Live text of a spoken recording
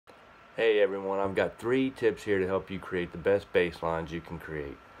Hey everyone, I've got 3 tips here to help you create the best bass lines you can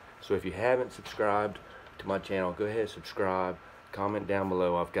create. So if you haven't subscribed to my channel, go ahead and subscribe, comment down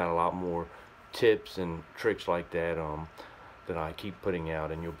below. I've got a lot more tips and tricks like that that I keep putting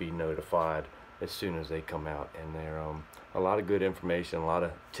out, and you'll be notified as soon as they come out. And they're a lot of good information, a lot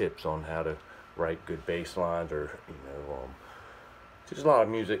of tips on how to write good bass lines, or just a lot of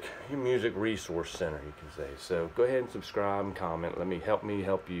music resource center, you can say. So go ahead and subscribe and comment. Let me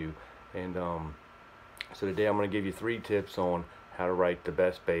help you. And so today I'm going to give you 3 tips on how to write the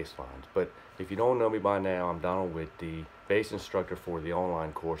best bass lines. But if you don't know me by now, I'm Donald with the bass instructor for the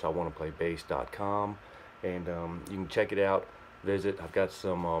online course iwanttoplaybase.com, and you can check it out. Visit. I've got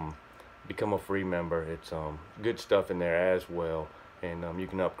some become a free member. It's good stuff in there as well, and you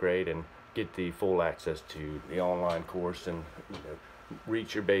can upgrade and get the full access to the online course and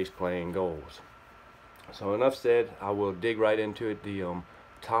reach your bass playing goals. So enough said. I will dig right into it. The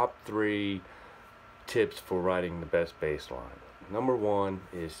top 3 tips for writing the best bass line. Number 1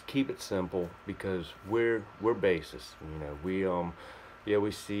 is keep it simple, because we're bassists.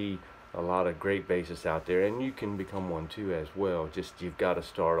 We see a lot of great bassists out there, and you can become one too as well. Just you've got to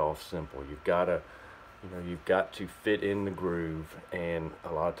start off simple. You've got to fit in the groove, and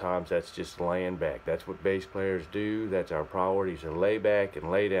a lot of times that's just laying back. That's what bass players do. That's our priorities, to lay back and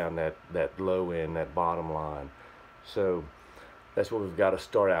lay down that low end, that bottom line. So that's what we've got to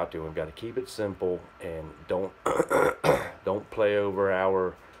start out doing. We've got to keep it simple, and don't don't play over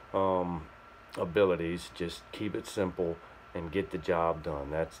our abilities. Just keep it simple and get the job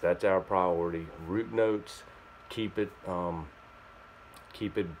done. That's our priority. Root notes, keep it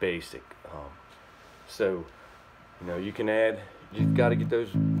basic. So you can add. You've got to get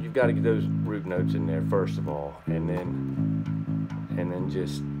those root notes in there first of all, and then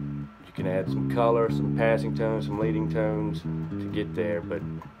just you can add some color, some passing tones, some leading tones to get there, but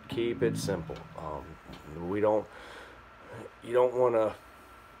keep it simple. You don't want to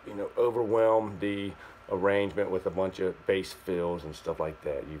overwhelm the arrangement with a bunch of bass fills and stuff like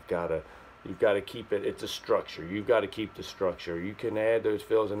that. You've got to keep it. It's a structure. You've got to keep the structure. You can add those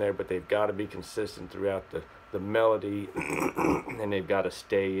fills in there, but they've got to be consistent throughout the melody, and they've got to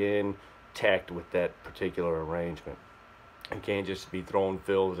stay intact with that particular arrangement. You can't just be throwing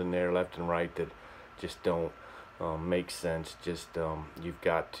fills in there left and right that just don't make sense. Just you've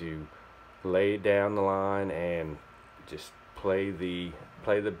got to lay down the line and just play the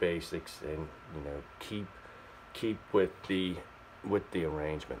basics, and keep with the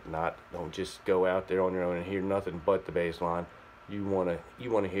arrangement. Don't just go out there on your own and hear nothing but the bass line. You want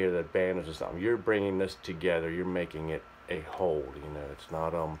to hear the band or something. You're bringing this together. You're making it a whole.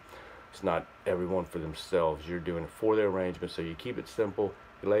 It's not everyone for themselves. You're doing it for their arrangement. So you keep it simple.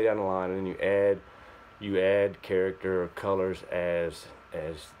 You lay down the line, and then you add character or colors as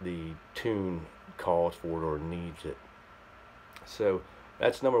the tune calls for it or needs it. So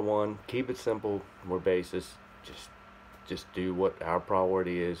that's number 1. Keep it simple. We're bassists. Just do what our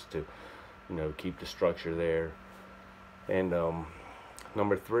priority is, to keep the structure there. And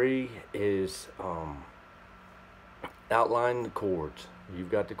number 3 is outline the chords. You've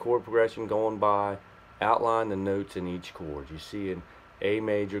got the chord progression going by. Outline the notes in each chord. You see an A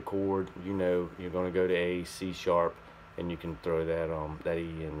major chord, you're going to go to A, C sharp, and you can throw that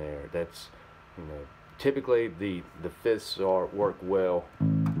E in there. That's typically the fifths work well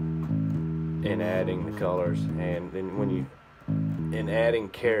in adding the colors, and then in adding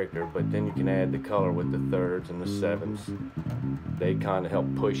character, but then you can add the color with the thirds and the sevenths. They kind of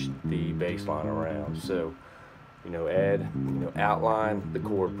help push the bass line around. So outline the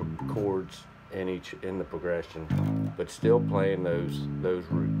chords in the progression, but still playing those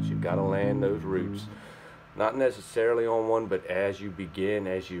roots. You've got to land those roots, not necessarily on one, but as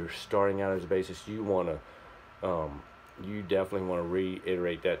you're starting out as a bassist, you definitely want to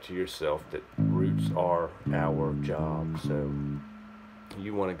reiterate that to yourself, that roots are our job. So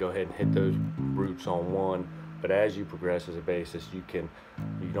you want to go ahead and hit those roots on one. But as you progress as a bassist, you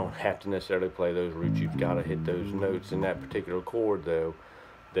don't have to necessarily play those roots. You've got to hit those notes in that particular chord, though,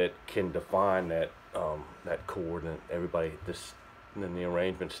 that can define that chord, and then the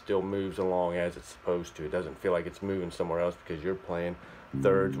arrangement still moves along as it's supposed to. It doesn't feel like it's moving somewhere else because you're playing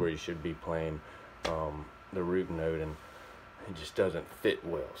thirds where you should be playing the root note, and it just doesn't fit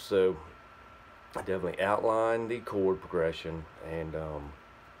well. So definitely outline the chord progression and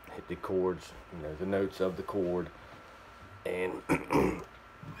hit the chords, the notes of the chord, and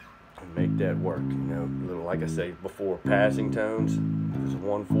make that work. Little, like I say before, passing tones. There's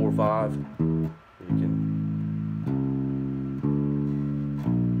 1, 4, 5. You can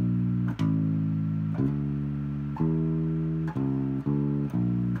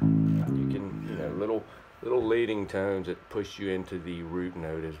little leading tones that push you into the root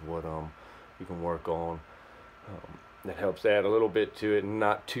note is what you can work on. That helps add a little bit to it, and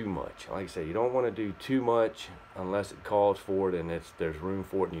not too much. Like I say, you don't want to do too much unless it calls for it and there's room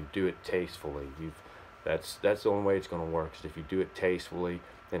for it, and you do it tastefully. That's the only way it's going to work, is if you do it tastefully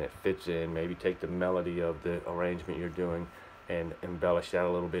and it fits in. Maybe take the melody of the arrangement you're doing and embellish that a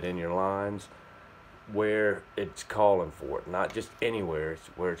little bit in your lines where it's calling for it, not just anywhere. It's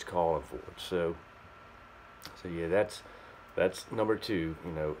where it's calling for it. So yeah, that's number 2.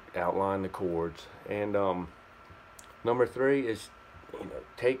 You know, outline the chords. And number 3 is, you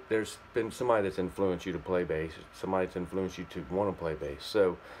know, there's been somebody that's influenced you to play bass, somebody that's influenced you to want to play bass.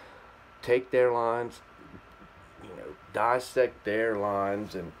 So take their lines, you know, dissect their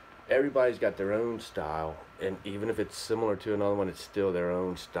lines, and everybody's got their own style, and even if it's similar to another one, it's still their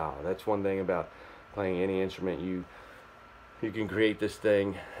own style. That's one thing about playing any instrument. You can create this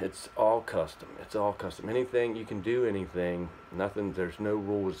thing. It's all custom. It's all custom. Anything, you can do anything. Nothing, there's no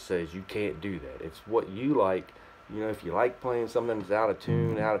rules that says you can't do that. It's what you like. You know, if you like playing something that's out of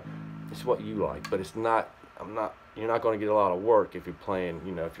tune, it's what you like. But it's not, you're not going to get a lot of work if you're playing,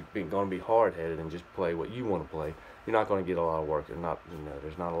 you know, if you're going to be hard-headed and just play what you want to play. You're not going to get a lot of work. There's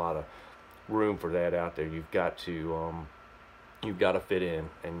not a lot of room for that out there. You've got to fit in,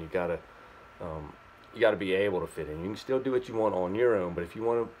 and you got to be able to fit in. You can still do what you want on your own, but if you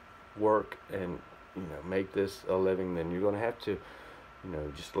want to work and, you know, make this a living, then you're going to have to, you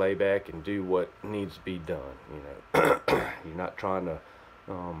know, just lay back and do what needs to be done. You know, you're not trying to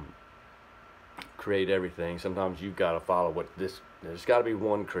create everything. Sometimes you've got to follow there's got to be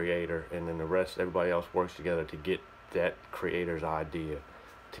one creator, and then the rest, everybody else works together to get that creator's idea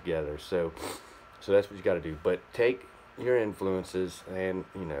together. So that's what you got to do. But take your influences and,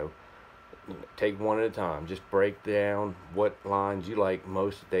 you know, take one at a time. Just break down what lines you like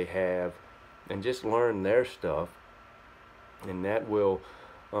most that they have, and just learn their stuff. And that will,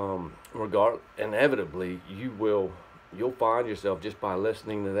 inevitably, you'll find yourself, just by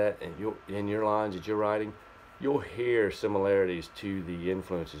listening to that, and in your lines that you're writing, you'll hear similarities to the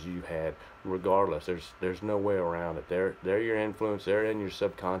influences you had. Regardless, there's no way around it. They're your influence. They're in your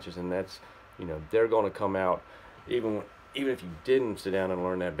subconscious, and that's, you know, they're going to come out. Even if you didn't sit down and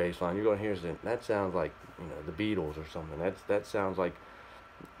learn that bass line, you're going to hear that sounds like, you know, the Beatles or something. That sounds like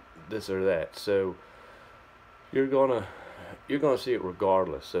this or that. So you're gonna see it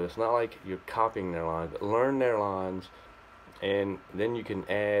regardless. So it's not like you're copying their lines, but learn their lines, and then you can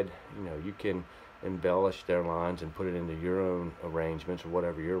add, you know, you can embellish their lines and put it into your own arrangements or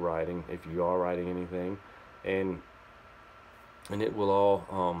whatever you're writing, if you are writing anything, and it will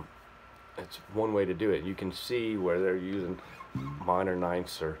all, it's one way to do it. You can see where they're using minor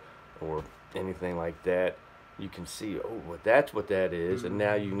ninths or anything like that. You can see, oh, well, that's what that is, and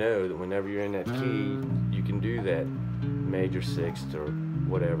now you know that whenever you're in that key, you can do that major 6th or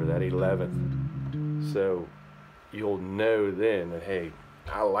whatever, that 11th. So you'll know then that, hey,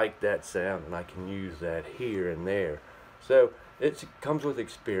 I like that sound, and I can use that here and there. So it comes with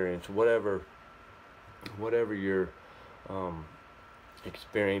experience. Whatever your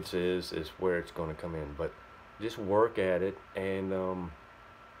experience is where it's going to come in. But just work at it, and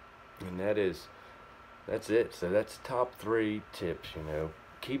that's it. So that's top 3 tips. You know,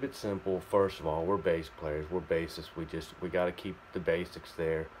 keep it simple. First of all, we're bass players. We're bassists. We got to keep the basics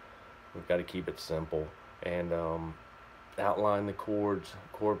there. We've got to keep it simple, and outline the chords,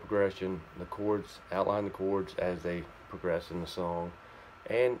 chord progression, outline the chords as they progress in the song,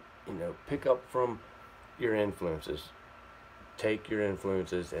 and, you know, pick up from your influences. Take your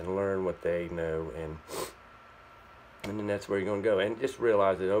influences and learn what they know, and then that's where you're going to go. And just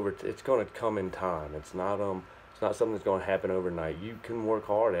realize that it's going to come in time. It's not something that's going to happen overnight. You can work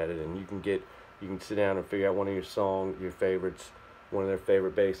hard at it, and you can sit down and figure out one of your favorites, one of their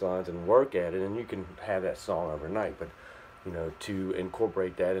favorite bass lines, and work at it, and you can have that song overnight. But, you know, to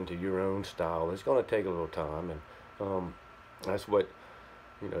incorporate that into your own style, it's going to take a little time, and that's what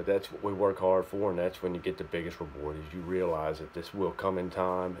we work hard for, and that's when you get the biggest reward, is you realize that this will come in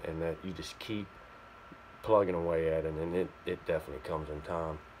time, and that you just keep plugging away at it, and it definitely comes in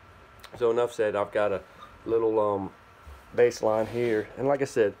time. So enough said. I've got a little bass line here, and like I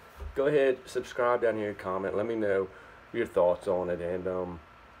said, go ahead, subscribe down here, comment, let me know your thoughts on it, and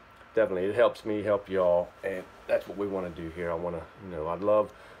definitely it helps me help y'all, and that's what we want to do here. I want to, you know,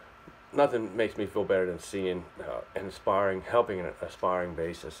 nothing makes me feel better than seeing helping an aspiring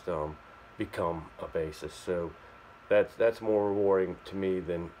bassist become a bassist. So that's more rewarding to me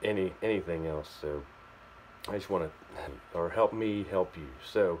than anything else. So I just want to, or help me help you.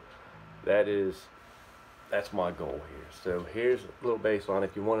 So that's my goal here. So here's a little bass line.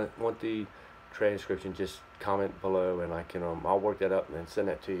 If you want the transcription, just comment below and I can I'll work that up and then send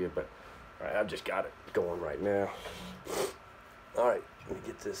that to you. But all right, I've just got it going right now. All right, let me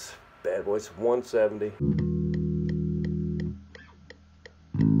get this bad boy. It's 170.